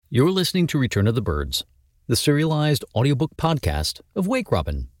You're listening to Return of the Birds, the serialized audiobook podcast of Wake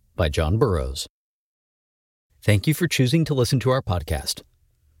Robin by John Burroughs. Thank you for choosing to listen to our podcast.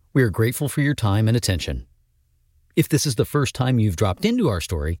 We are grateful for your time and attention. If this is the first time you've dropped into our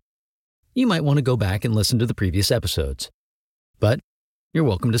story, you might want to go back and listen to the previous episodes. But you're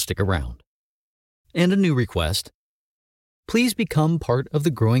welcome to stick around. And a new request: please become part of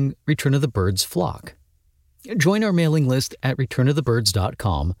the growing Return of the Birds flock. Join our mailing list at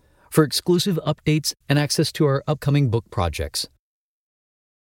returnofthebirds.com for exclusive updates and access to our upcoming book projects.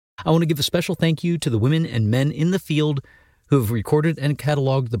 I want to give a special thank you to the women and men in the field who have recorded and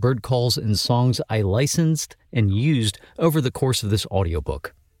cataloged the bird calls and songs I licensed and used over the course of this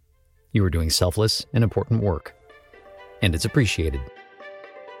audiobook. You are doing selfless and important work, and it's appreciated.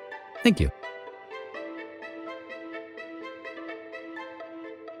 Thank you.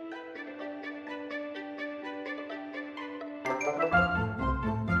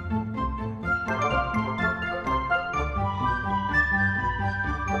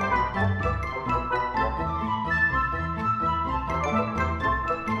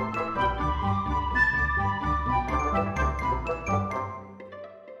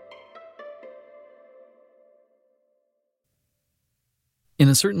 In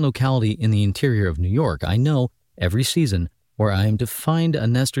a certain locality in the interior of New York, I know every season where I am to find a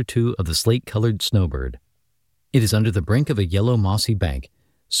nest or two of the slate-colored snowbird. It is under the brink of a yellow mossy bank,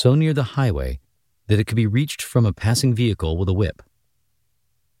 so near the highway that it could be reached from a passing vehicle with a whip.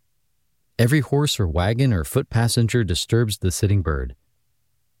 Every horse or wagon or foot passenger disturbs the sitting bird.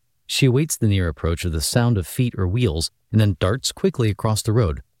 She awaits the near approach of the sound of feet or wheels and then darts quickly across the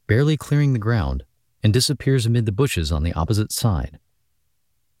road, barely clearing the ground, and disappears amid the bushes on the opposite side.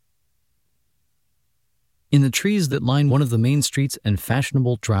 In the trees that line one of the main streets and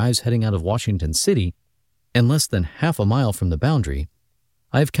fashionable drives heading out of Washington City, and less than half a mile from the boundary,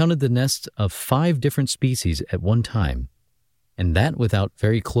 I have counted the nests of 5 different species at one time, and that without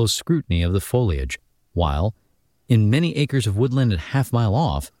very close scrutiny of the foliage, while, in many acres of woodland a half-mile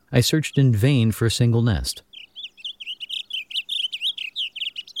off, I searched in vain for a single nest.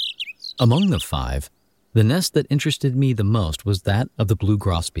 Among the 5, the nest that interested me the most was that of the blue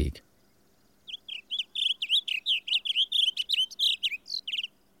grosbeak.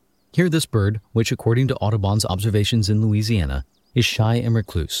 Here this bird, which according to Audubon's observations in Louisiana, is shy and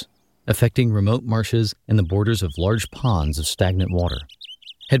recluse, affecting remote marshes and the borders of large ponds of stagnant water,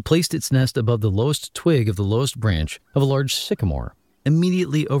 had placed its nest above the lowest twig of the lowest branch of a large sycamore,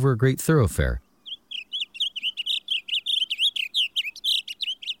 immediately over a great thoroughfare.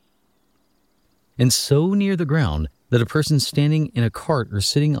 And so near the ground that a person standing in a cart or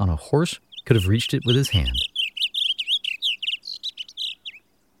sitting on a horse could have reached it with his hand.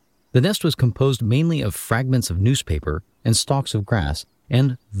 The nest was composed mainly of fragments of newspaper and stalks of grass,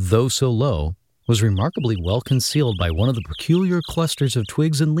 and, though so low, was remarkably well concealed by one of the peculiar clusters of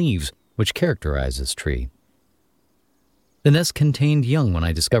twigs and leaves which characterize this tree. The nest contained young when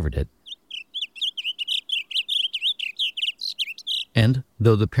I discovered it, and,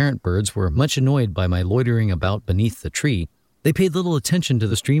 though the parent birds were much annoyed by my loitering about beneath the tree, they paid little attention to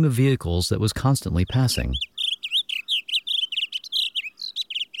the stream of vehicles that was constantly passing.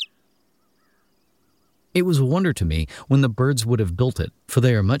 It was a wonder to me when the birds would have built it, for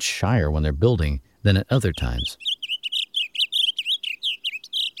they are much shyer when they're building than at other times.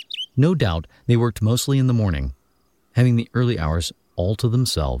 No doubt they worked mostly in the morning, having the early hours all to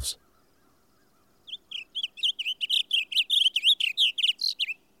themselves.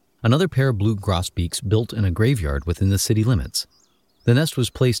 Another pair of blue grosbeaks built in a graveyard within the city limits. The nest was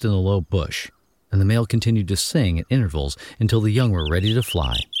placed in a low bush, and the male continued to sing at intervals until the young were ready to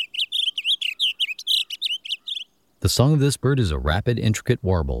fly. The song of this bird is a rapid, intricate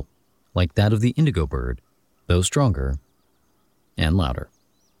warble, like that of the indigo bird, though stronger and louder.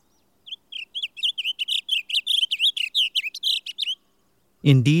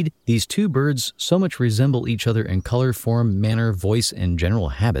 Indeed, these two birds so much resemble each other in color, form, manner, voice, and general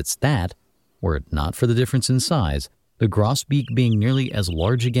habits that, were it not for the difference in size, the grosbeak being nearly as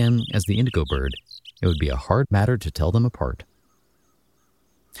large again as the indigo bird, it would be a hard matter to tell them apart.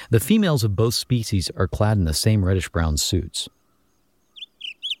 The females of both species are clad in the same reddish-brown suits.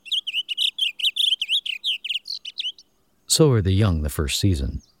 So are the young the first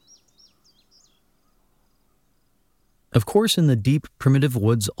season. Of course, in the deep, primitive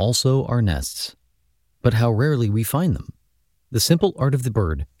woods also are nests, but how rarely we find them. The simple art of the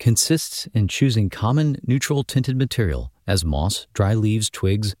bird consists in choosing common, neutral-tinted material as moss, dry leaves,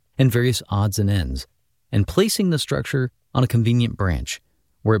 twigs, and various odds and ends, and placing the structure on a convenient branch,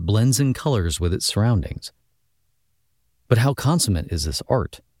 where it blends in colors with its surroundings. But how consummate is this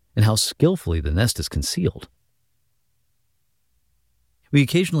art, and how skillfully the nest is concealed. We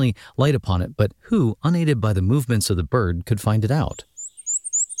occasionally light upon it, but who, unaided by the movements of the bird, could find it out?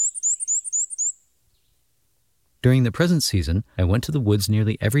 During the present season, I went to the woods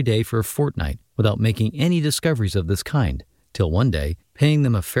nearly every day for a fortnight without making any discoveries of this kind, till one day, paying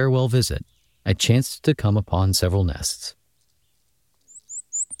them a farewell visit, I chanced to come upon several nests.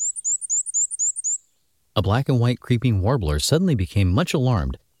 A black and white creeping warbler suddenly became much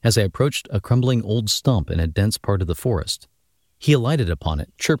alarmed as I approached a crumbling old stump in a dense part of the forest. He alighted upon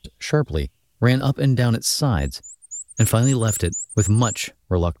it, chirped sharply, ran up and down its sides, and finally left it with much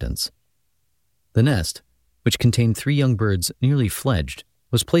reluctance. The nest, which contained 3 young birds nearly fledged,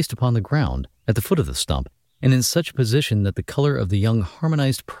 was placed upon the ground at the foot of the stump, and in such a position that the color of the young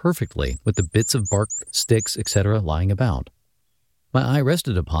harmonized perfectly with the bits of bark, sticks, etc. lying about. My eye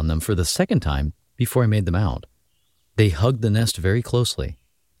rested upon them for the second time before I made them out. They hugged the nest very closely,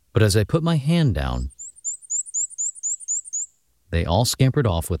 but as I put my hand down, they all scampered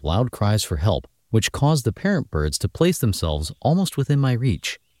off with loud cries for help, which caused the parent birds to place themselves almost within my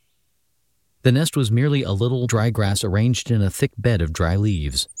reach. The nest was merely a little dry grass arranged in a thick bed of dry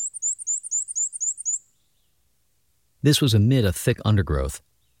leaves. This was amid a thick undergrowth.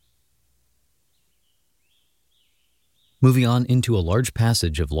 Moving on into a large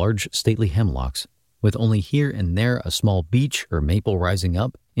passage of large stately hemlocks, with only here and there a small beech or maple rising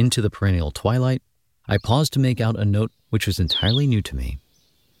up into the perennial twilight, I paused to make out a note which was entirely new to me.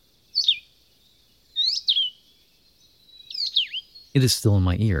 It is still in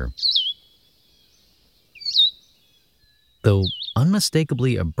my ear. Though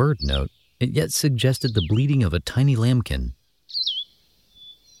unmistakably a bird note, it yet suggested the bleating of a tiny lambkin.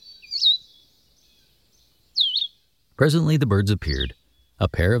 Presently the birds appeared, a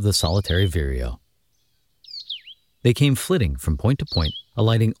pair of the solitary vireo. They came flitting from point to point,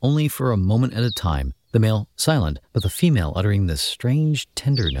 alighting only for a moment at a time, the male silent, but the female uttering this strange,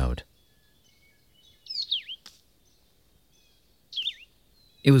 tender note.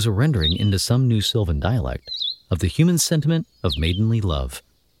 It was a rendering into some new Sylvan dialect of the human sentiment of maidenly love.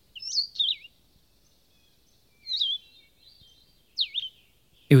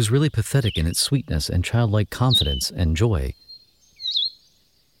 It was really pathetic in its sweetness and childlike confidence and joy.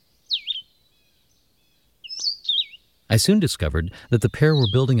 I soon discovered that the pair were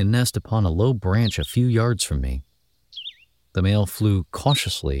building a nest upon a low branch a few yards from me. The male flew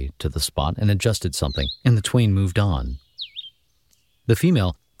cautiously to the spot and adjusted something, and the twain moved on. The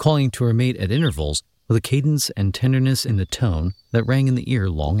female, calling to her mate at intervals, with a cadence and tenderness in the tone that rang in the ear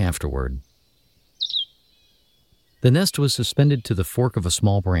long afterward. The nest was suspended to the fork of a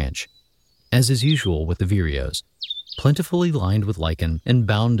small branch, as is usual with the vireos, plentifully lined with lichen and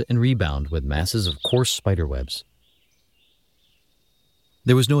bound and rebound with masses of coarse spiderwebs.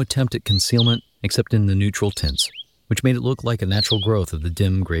 There was no attempt at concealment except in the neutral tints, which made it look like a natural growth of the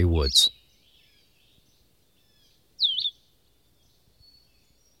dim gray woods.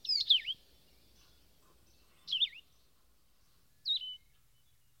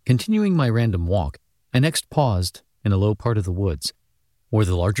 Continuing my random walk, I next paused in a low part of the woods, where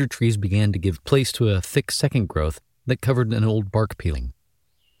the larger trees began to give place to a thick second growth that covered an old bark peeling.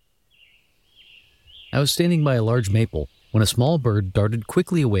 I was standing by a large maple when a small bird darted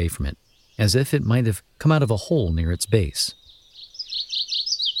quickly away from it, as if it might have come out of a hole near its base.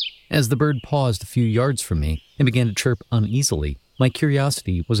 As the bird paused a few yards from me and began to chirp uneasily, my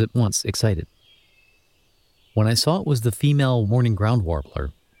curiosity was at once excited. When I saw it was the female mourning ground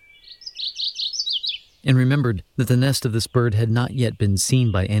warbler, and remembered that the nest of this bird had not yet been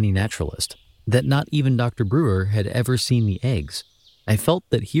seen by any naturalist, that not even Dr. Brewer had ever seen the eggs, I felt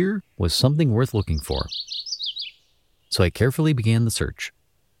that here was something worth looking for. So I carefully began the search,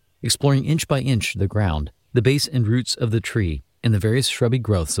 exploring inch by inch the ground, the base and roots of the tree, and the various shrubby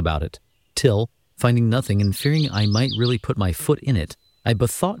growths about it, till, finding nothing and fearing I might really put my foot in it, I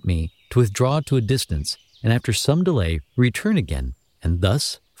bethought me to withdraw to a distance, and after some delay return again, and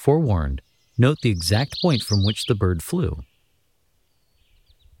thus, forewarned, note the exact point from which the bird flew.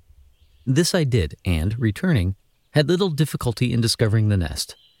 This I did, and, returning, had little difficulty in discovering the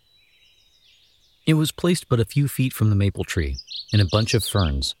nest. It was placed but a few feet from the maple tree, in a bunch of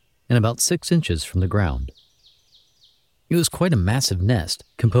ferns, and about 6 inches from the ground. It was quite a massive nest,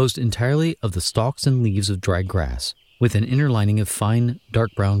 composed entirely of the stalks and leaves of dry grass, with an inner lining of fine, dark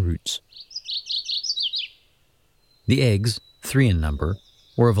brown roots. The eggs, 3 in number,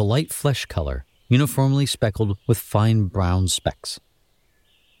 were of a light flesh color, uniformly speckled with fine brown specks.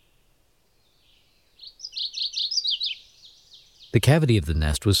 The cavity of the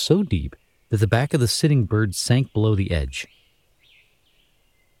nest was so deep that the back of the sitting bird sank below the edge.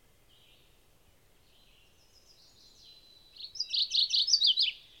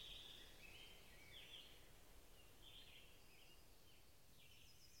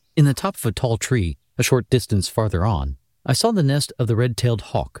 the top of a tall tree, a short distance farther on, I saw the nest of the red-tailed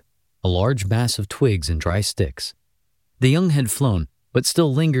hawk, a large mass of twigs and dry sticks. The young had flown, but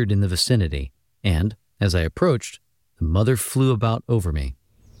still lingered in the vicinity, and, as I approached, the mother flew about over me,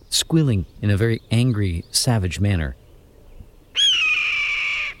 squealing in a very angry, savage manner.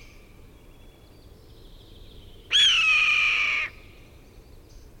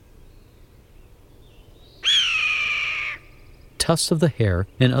 Tufts of the hair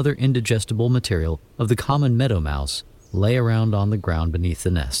and other indigestible material of the common meadow mouse lay around on the ground beneath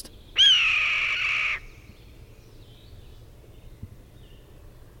the nest.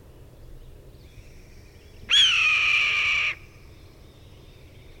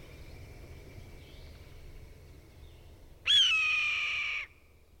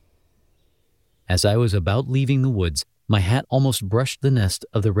 As I was about leaving the woods, my hat almost brushed the nest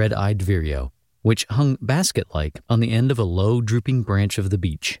of the red-eyed vireo, which hung basket-like on the end of a low, drooping branch of the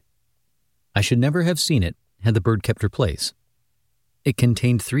beech. I should never have seen it had the bird kept her place. It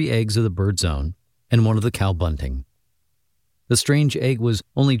contained 3 eggs of the bird's own and 1 of the cow bunting. The strange egg was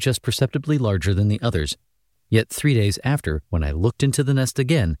only just perceptibly larger than the others, yet 3 days after, when I looked into the nest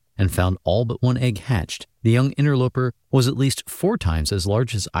again and found all but 1 egg hatched, the young interloper was at least 4 times as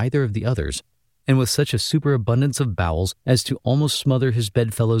large as either of the others, and with such a superabundance of bowels as to almost smother his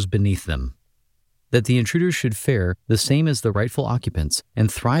bedfellows beneath them. That the intruders should fare the same as the rightful occupants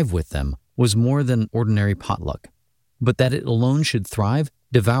and thrive with them was more than ordinary potluck. But that it alone should thrive,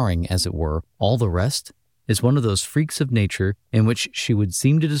 devouring, as it were, all the rest, is one of those freaks of nature in which she would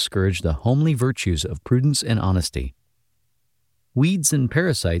seem to discourage the homely virtues of prudence and honesty. Weeds and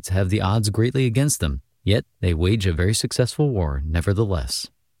parasites have the odds greatly against them, yet they wage a very successful war nevertheless.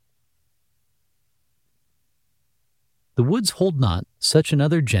 The woods hold not such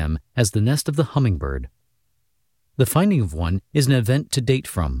another gem as the nest of the hummingbird. The finding of one is an event to date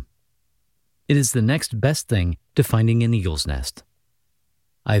from. It is the next best thing to finding an eagle's nest.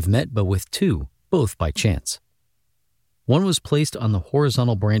 I have met but with 2, both by chance. One was placed on the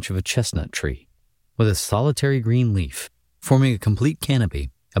horizontal branch of a chestnut tree, with a solitary green leaf, forming a complete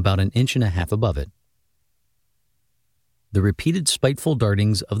canopy about 1.5 inches above it. The repeated spiteful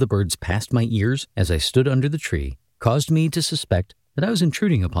dartings of the birds past my ears as I stood under the tree caused me to suspect that I was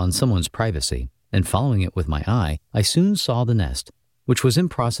intruding upon someone's privacy, and following it with my eye, I soon saw the nest, which was in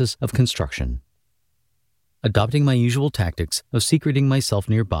process of construction. Adopting my usual tactics of secreting myself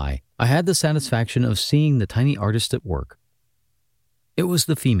nearby, I had the satisfaction of seeing the tiny artist at work. It was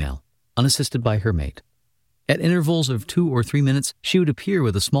the female, unassisted by her mate. At intervals of 2 or 3 minutes, she would appear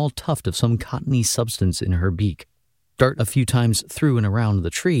with a small tuft of some cottony substance in her beak, dart a few times through and around the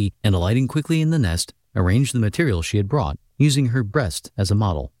tree, and alighting quickly in the nest, arrange the material she had brought, using her breast as a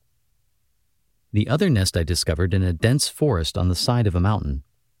model. The other nest I discovered in a dense forest on the side of a mountain.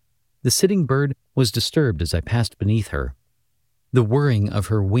 The sitting bird was disturbed as I passed beneath her. The whirring of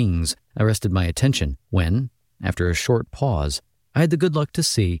her wings arrested my attention when, after a short pause, I had the good luck to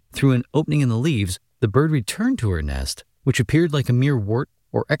see, through an opening in the leaves, the bird return to her nest, which appeared like a mere wart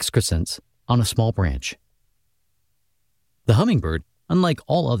or excrescence on a small branch. The hummingbird, unlike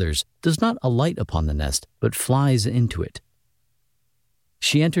all others, does not alight upon the nest, but flies into it.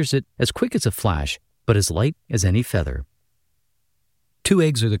 She enters it as quick as a flash, but as light as any feather. 2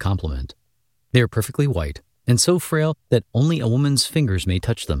 eggs are the complement. They are perfectly white, and so frail that only a woman's fingers may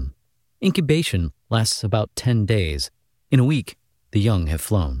touch them. Incubation lasts about 10 days. In a week, the young have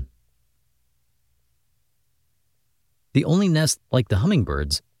flown. The only nest like the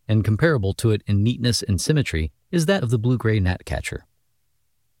hummingbird's, and comparable to it in neatness and symmetry, is that of the blue-gray gnatcatcher.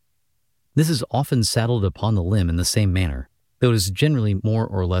 This is often saddled upon the limb in the same manner, though it is generally more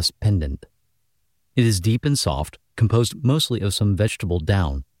or less pendant. It is deep and soft, composed mostly of some vegetable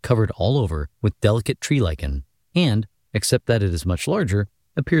down, covered all over with delicate tree lichen, and, except that it is much larger,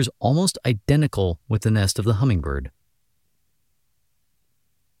 appears almost identical with the nest of the hummingbird.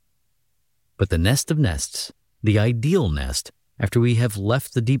 But the nest of nests, the ideal nest, after we have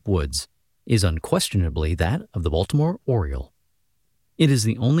left the deep woods, is unquestionably that of the Baltimore oriole. It is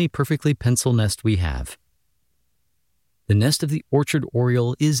the only perfectly pencil nest we have. The nest of the orchard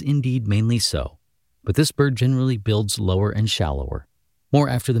oriole is indeed mainly so, but this bird generally builds lower and shallower, more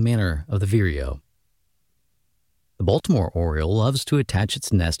after the manner of the vireo. The Baltimore oriole loves to attach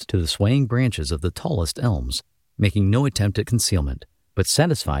its nest to the swaying branches of the tallest elms, making no attempt at concealment, but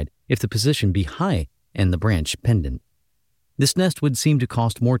satisfied if the position be high and the branch pendant. This nest would seem to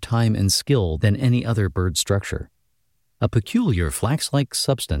cost more time and skill than any other bird structure. A peculiar flax-like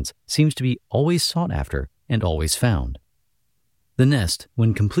substance seems to be always sought after and always found. The nest,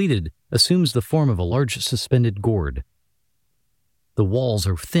 when completed, assumes the form of a large suspended gourd. The The walls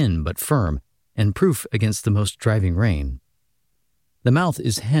are thin but firm and proof against the most driving rain. The mouth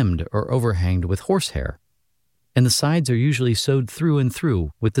is hemmed or overhanged with horsehair, and the sides are usually sewed through and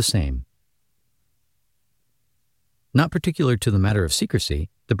through with the same. Not particular to the matter of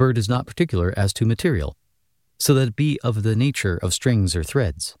secrecy, the bird is not particular as to material, so that it be of the nature of strings or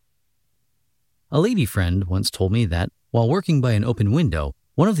threads. A lady friend once told me that, while working by an open window,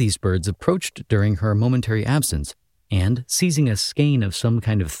 one of these birds approached during her momentary absence and, seizing a skein of some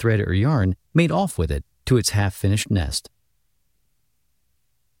kind of thread or yarn, made off with it to its half-finished nest.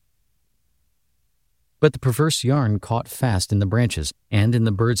 But the perverse yarn caught fast in the branches, and in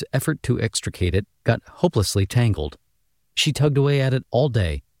the bird's effort to extricate it, got hopelessly tangled. She tugged away at it all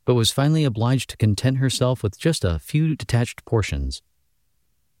day, but was finally obliged to content herself with just a few detached portions.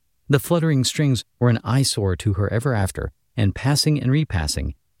 The fluttering strings were an eyesore to her ever after, and passing and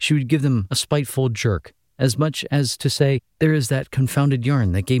repassing, she would give them a spiteful jerk, as much as to say, "There is that confounded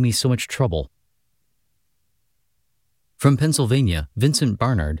yarn that gave me so much trouble." From Pennsylvania, Vincent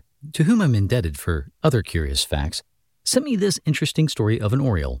Barnard, to whom I'm indebted for other curious facts, sent me this interesting story of an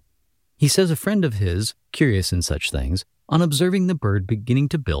oriole. He says a friend of his, curious in such things, on observing the bird beginning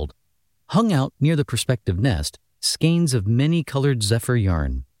to build, hung out near the prospective nest skeins of many-colored zephyr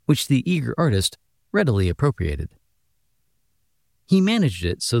yarn, which the eager artist readily appropriated. He managed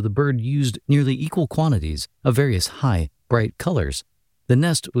it so the bird used nearly equal quantities of various high, bright colors. The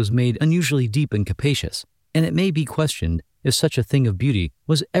nest was made unusually deep and capacious, and it may be questioned if such a thing of beauty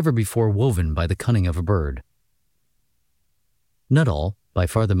was ever before woven by the cunning of a bird. Nuttall, by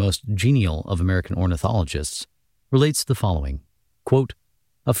far the most genial of American ornithologists, relates the following, quote,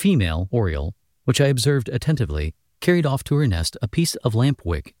 "A female oriole, which I observed attentively, carried off to her nest a piece of lamp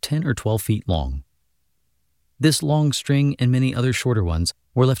wick 10 or 12 feet long. This long string and many other shorter ones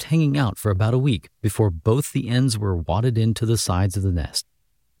were left hanging out for about a week before both the ends were wadded into the sides of the nest.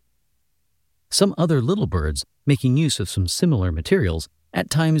 Some other little birds, making use of some similar materials,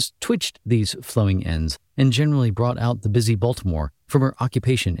 at times twitched these flowing ends and generally brought out the busy Baltimore from her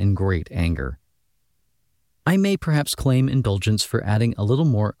occupation in great anger. I may perhaps claim indulgence for adding a little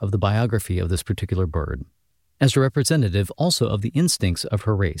more of the biography of this particular bird, as a representative also of the instincts of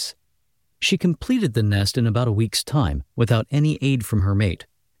her race. She completed the nest in about a week's time without any aid from her mate,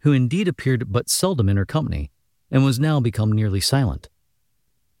 who indeed appeared but seldom in her company, and was now become nearly silent.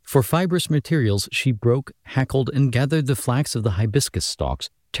 For fibrous materials she broke, hackled, and gathered the flax of the hibiscus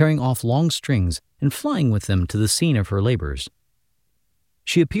stalks, tearing off long strings and flying with them to the scene of her labors.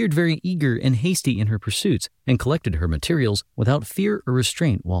 She appeared very eager and hasty in her pursuits, and collected her materials without fear or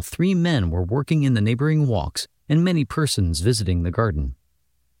restraint while 3 men were working in the neighboring walks and many persons visiting the garden.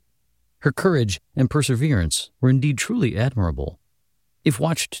 Her courage and perseverance were indeed truly admirable. If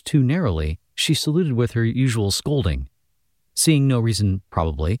watched too narrowly, she saluted with her usual scolding, seeing no reason,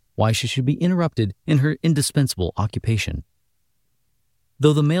 probably, why she should be interrupted in her indispensable occupation.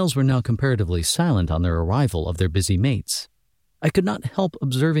 Though the males were now comparatively silent on their arrival of their busy mates, I could not help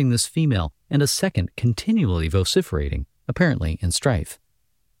observing this female and a second continually vociferating, apparently in strife.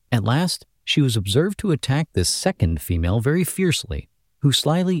 At last, she was observed to attack this second female very fiercely, who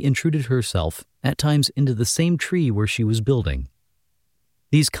slyly intruded herself at times into the same tree where she was building.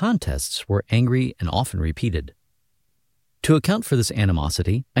 These contests were angry and often repeated. To account for this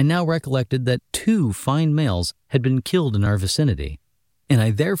animosity, I now recollected that 2 fine males had been killed in our vicinity, and I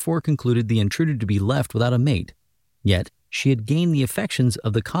therefore concluded the intruder to be left without a mate. Yet she had gained the affections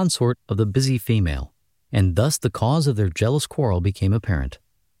of the consort of the busy female, and thus the cause of their jealous quarrel became apparent.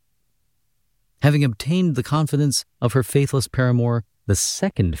 Having obtained the confidence of her faithless paramour, the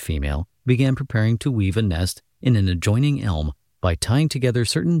second female began preparing to weave a nest in an adjoining elm by tying together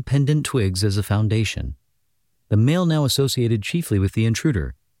certain pendant twigs as a foundation. The male now associated chiefly with the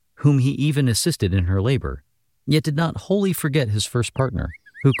intruder, whom he even assisted in her labor, yet did not wholly forget his first partner,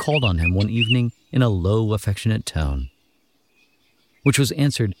 who called on him one evening in a low, affectionate tone, which was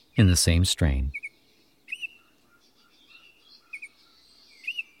answered in the same strain.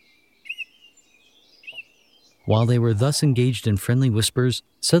 While they were thus engaged in friendly whispers,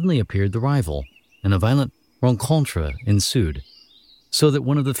 suddenly appeared the rival, and a violent rencontre ensued, so that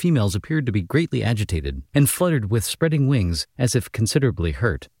one of the females appeared to be greatly agitated and fluttered with spreading wings as if considerably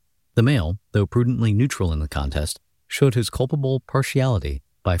hurt. The male, though prudently neutral in the contest, showed his culpable partiality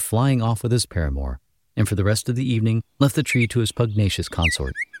by flying off with his paramour, and for the rest of the evening left the tree to his pugnacious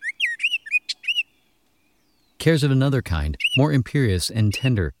consort. Cares of another kind, more imperious and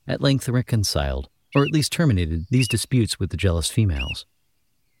tender, at length reconciled, or at least terminated, these disputes with the jealous females.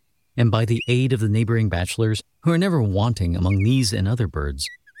 And by the aid of the neighboring bachelors, who are never wanting among these and other birds,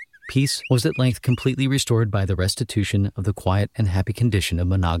 peace was at length completely restored by the restitution of the quiet and happy condition of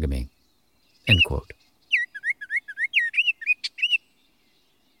monogamy." End quote.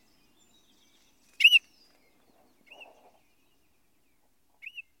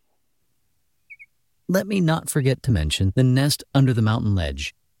 Let me not forget to mention the nest under the mountain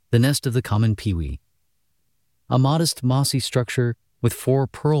ledge, the nest of the common pewee. A modest mossy structure with 4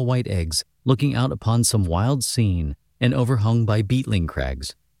 pearl-white eggs looking out upon some wild scene and overhung by beetling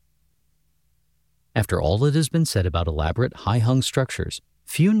crags. After all that has been said about elaborate high-hung structures,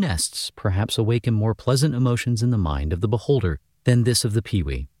 few nests perhaps awaken more pleasant emotions in the mind of the beholder than this of the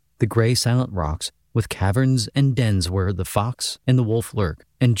pewee, the gray silent rocks with caverns and dens where the fox and the wolf lurk,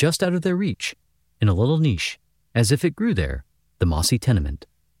 and just out of their reach, in a little niche, as if it grew there, the mossy tenement.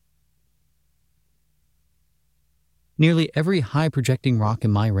 Nearly every high projecting rock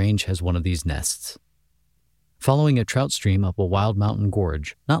in my range has one of these nests. Following a trout stream up a wild mountain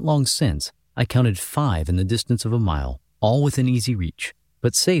gorge, not long since, I counted 5 in the distance of a mile, all within easy reach,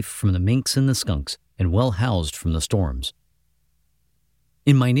 but safe from the minks and the skunks, and well housed from the storms.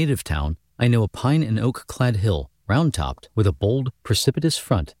 In my native town, I know a pine and oak-clad hill, round-topped, with a bold, precipitous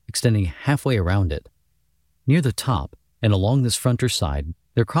front extending halfway around it. Near the top, and along this front or side,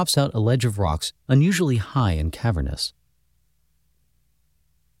 there crops out a ledge of rocks unusually high and cavernous.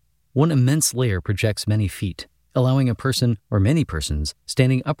 One immense layer projects many feet, allowing a person or many persons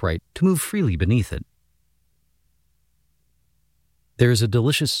standing upright to move freely beneath it. There is a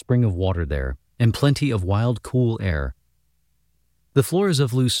delicious spring of water there, and plenty of wild, cool air. The floor is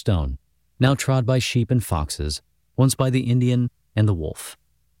of loose stone, now trod by sheep and foxes, once by the Indian and the wolf.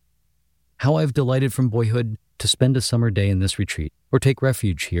 How I've delighted from boyhood to spend a summer day in this retreat, or take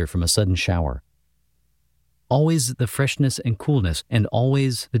refuge here from a sudden shower. Always the freshness and coolness, and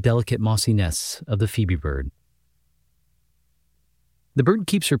always the delicate mossy nests of the phoebe bird. The bird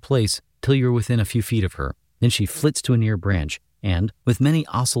keeps her place till you're within a few feet of her, then she flits to a near branch, and, with many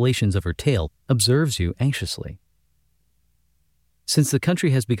oscillations of her tail, observes you anxiously. Since the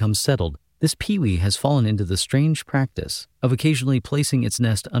country has become settled, this pewee has fallen into the strange practice of occasionally placing its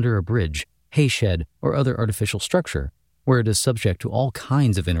nest under a bridge, hay shed, or other artificial structure, where it is subject to all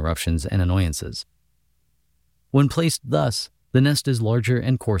kinds of interruptions and annoyances. When placed thus, the nest is larger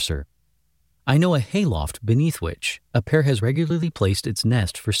and coarser. I know a hayloft beneath which a pair has regularly placed its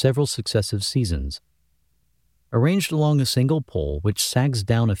nest for several successive seasons. Arranged along a single pole which sags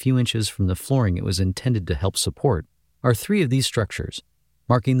down a few inches from the flooring it was intended to help support, are 3 of these structures,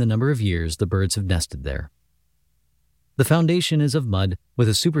 marking the number of years the birds have nested there. The foundation is of mud with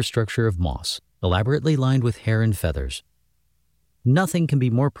a superstructure of moss, elaborately lined with hair and feathers. Nothing can be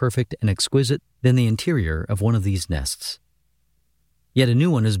more perfect and exquisite than the interior of one of these nests. Yet a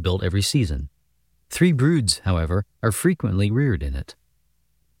new one is built every season. 3 broods, however, are frequently reared in it.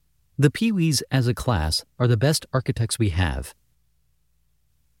 The pewees as a class are the best architects we have.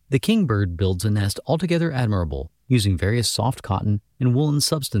 The kingbird builds a nest altogether admirable, using various soft cotton and woolen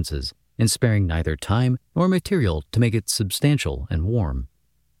substances, and sparing neither time nor material to make it substantial and warm.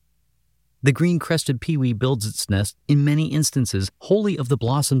 The green-crested pewee builds its nest, in many instances, wholly of the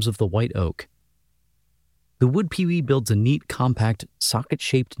blossoms of the white oak. The wood pewee builds a neat, compact,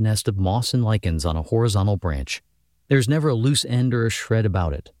 socket-shaped nest of moss and lichens on a horizontal branch. There's never a loose end or a shred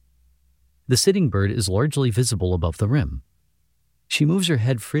about it. The sitting bird is largely visible above the rim. She moves her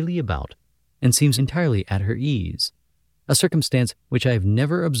head freely about and seems entirely at her ease, a circumstance which I have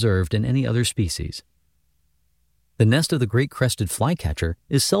never observed in any other species. The nest of the great crested flycatcher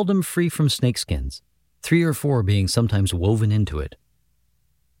is seldom free from snakeskins, 3 or 4 being sometimes woven into it.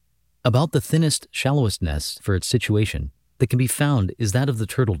 About the thinnest, shallowest nest for its situation that can be found is that of the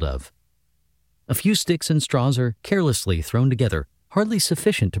turtle dove. A few sticks and straws are carelessly thrown together, hardly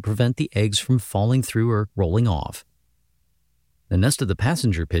sufficient to prevent the eggs from falling through or rolling off. The nest of the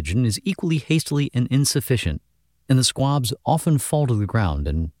passenger pigeon is equally hastily and insufficient, and the squabs often fall to the ground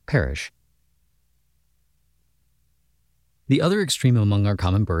and perish. The other extreme among our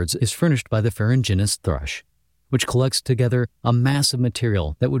common birds is furnished by the Pharynginus thrush, which collects together a mass of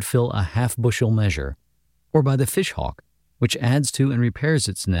material that would fill a half-bushel measure, or by the fishhawk, which adds to and repairs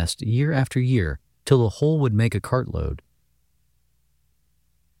its nest year after year till the whole would make a cartload.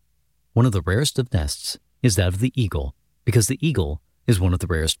 One of the rarest of nests is that of the eagle, because the eagle is one of the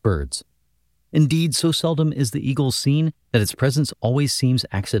rarest birds. Indeed, so seldom is the eagle seen that its presence always seems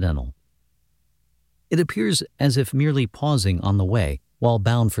accidental. It appears as if merely pausing on the way while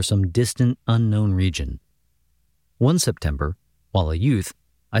bound for some distant, unknown region. One September, while a youth,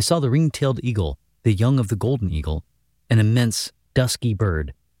 I saw the ring-tailed eagle, the young of the golden eagle, an immense, dusky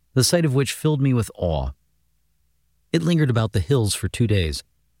bird, the sight of which filled me with awe. It lingered about the hills for 2 days,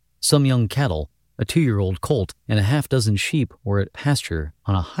 Some young cattle, a 2-year-old colt, and a half-dozen sheep were at pasture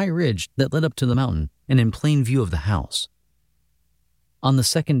on a high ridge that led up to the mountain and in plain view of the house. On the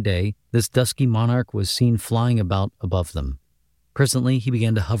second day, this dusky monarch was seen flying about above them. Presently, he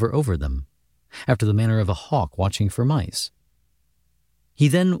began to hover over them, after the manner of a hawk watching for mice. He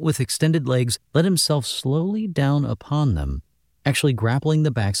then, with extended legs, let himself slowly down upon them, actually grappling the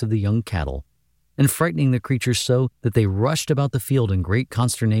backs of the young cattle, and frightening the creatures so that they rushed about the field in great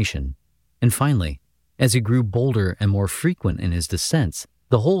consternation. And finally, as he grew bolder and more frequent in his descents,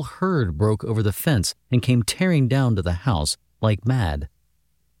 the whole herd broke over the fence and came tearing down to the house like mad.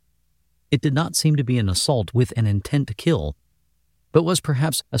 It did not seem to be an assault with an intent to kill, but was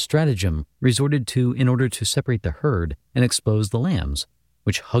perhaps a stratagem resorted to in order to separate the herd and expose the lambs,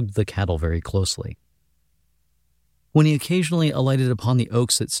 which hugged the cattle very closely. When he occasionally alighted upon the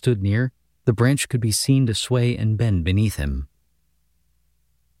oaks that stood near, the branch could be seen to sway and bend beneath him.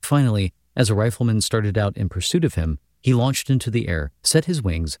 Finally, as a rifleman started out in pursuit of him, he launched into the air, set his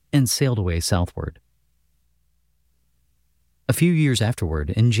wings, and sailed away southward. A few years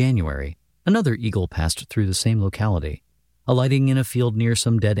afterward, in January, another eagle passed through the same locality, alighting in a field near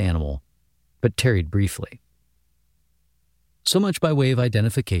some dead animal, but tarried briefly. So much by way of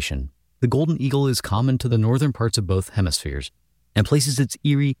identification. The golden eagle is common to the northern parts of both hemispheres and places its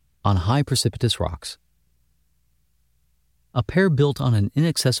eyrie on high precipitous rocks. A pair built on an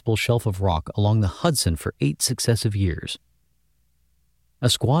inaccessible shelf of rock along the Hudson for 8 successive years. A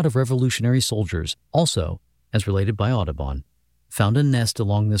squad of Revolutionary soldiers also, as related by Audubon, found a nest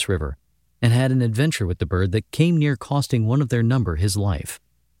along this river and had an adventure with the bird that came near costing one of their number his life.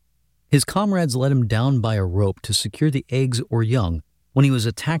 His comrades let him down by a rope to secure the eggs or young when he was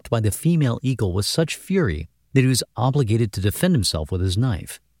attacked by the female eagle with such fury that he was obligated to defend himself with his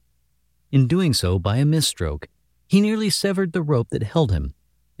knife. In doing so, by a misstroke, he nearly severed the rope that held him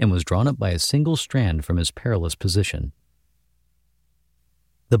and was drawn up by a single strand from his perilous position.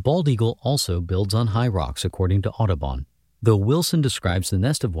 The bald eagle also builds on high rocks, according to Audubon, though Wilson describes the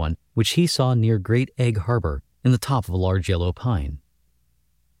nest of one which he saw near Great Egg Harbor in the top of a large yellow pine.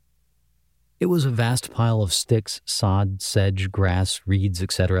 It was a vast pile of sticks, sod, sedge, grass, reeds,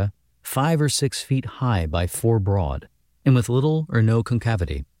 etc., 5 or 6 feet high by 4 broad, and with little or no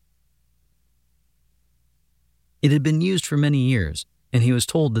concavity. It had been used for many years, and he was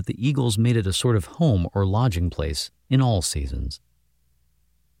told that the eagles made it a sort of home or lodging place in all seasons.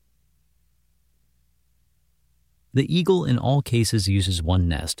 The eagle in all cases uses one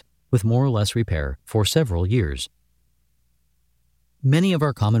nest, with more or less repair, for several years. Many of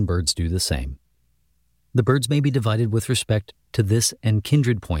our common birds do the same. The birds may be divided with respect to this and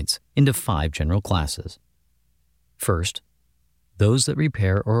kindred points into 5 general classes. First, those that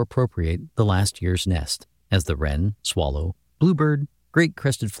repair or appropriate the last year's nest, as the wren, swallow, bluebird, great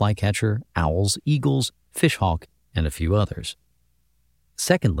crested flycatcher, owls, eagles, fishhawk, and a few others.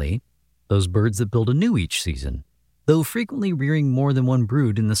 Secondly, those birds that build anew each season, though frequently rearing more than one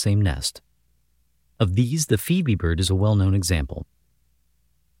brood in the same nest. Of these, the phoebe bird is a well-known example.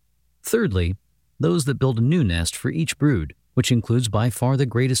 Thirdly, those that build a new nest for each brood, which includes by far the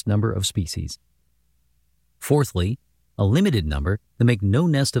greatest number of species. Fourthly, a limited number that make no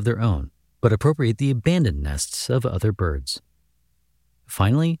nest of their own, but appropriate the abandoned nests of other birds.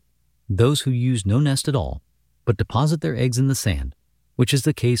 Finally, those who use no nest at all, but deposit their eggs in the sand, which is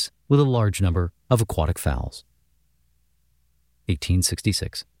the case with a large number of aquatic fowls.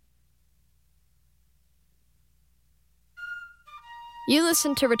 1866. You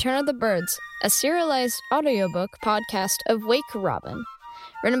listen to Return of the Birds, a serialized audiobook podcast of Wake Robin,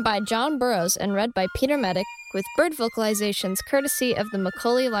 written by John Burroughs and read by Peter Medic, with bird vocalizations courtesy of the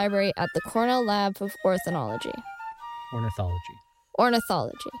Macaulay Library at the Cornell Lab of Ornithology.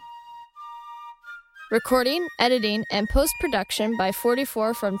 Recording, editing, and post-production by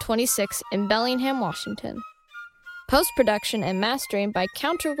 44 from 26 in Bellingham, Washington. Post-production and mastering by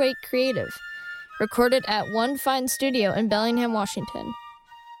Counterweight Creative. Recorded at One Fine Studio in Bellingham, Washington.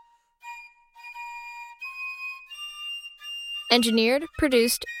 Engineered,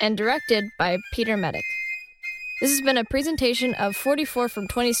 produced, and directed by Peter Medic. This has been a presentation of 44 from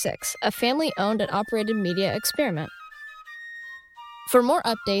 26, a family-owned and operated media experiment. For more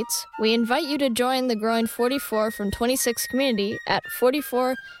updates, we invite you to join the growing 44 from 26 community at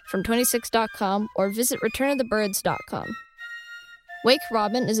 44from26.com or visit returnofthebirds.com. Wake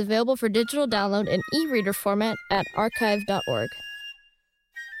Robin is available for digital download in e-reader format at archive.org.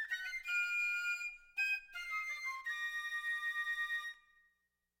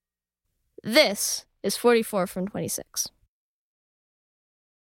 This is 44 from 26.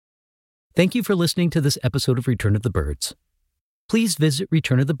 Thank you for listening to this episode of Return of the Birds. Please visit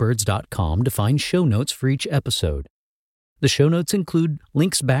returnofthebirds.com to find show notes for each episode. The show notes include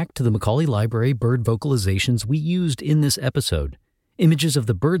links back to the Macaulay Library bird vocalizations we used in this episode, images of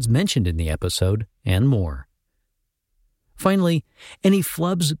the birds mentioned in the episode, and more. Finally, any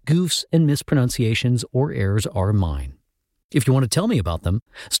flubs, goofs, and mispronunciations or errors are mine. If you want to tell me about them,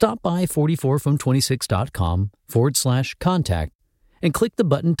 stop by 44from26.com/contact and click the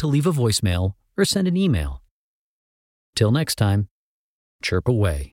button to leave a voicemail or send an email. Till next time, chirp away.